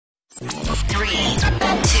3, 2.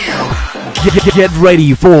 Get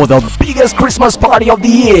ready for the biggest Christmas party of the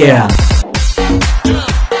year.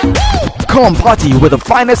 Come party with the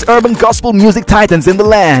finest urban gospel music titans in the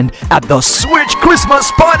land at the Switch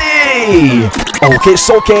Christmas Party. Okey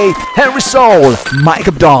Sokay, Henrisoul, Mike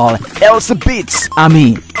Abdul, Beatz,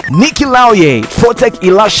 Nikki Laoye, Protek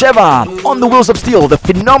Illasheva. On the wheels of steel, the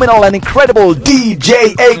phenomenal and incredible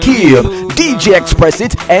DJ Ikeja, DJ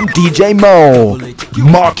Xpressit, and DJ Mo.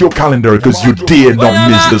 Mark your calendar because you dare not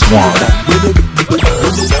miss this one.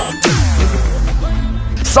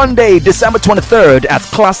 Sunday, December 23rd at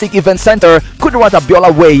Classique Event Center, Kudirat,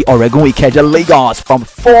 Abiola Way, Oregun, Ikeja, Lagos from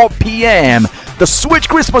 4 p.m. The Switch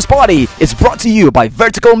Christmas Party is brought to you by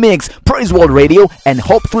VerticalMixx, Praiseworld Radio and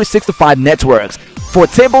Hope365 networks. For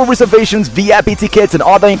table reservations, VIP tickets and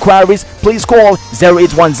other inquiries, please call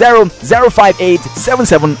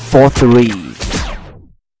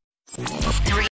 0810-058-7743.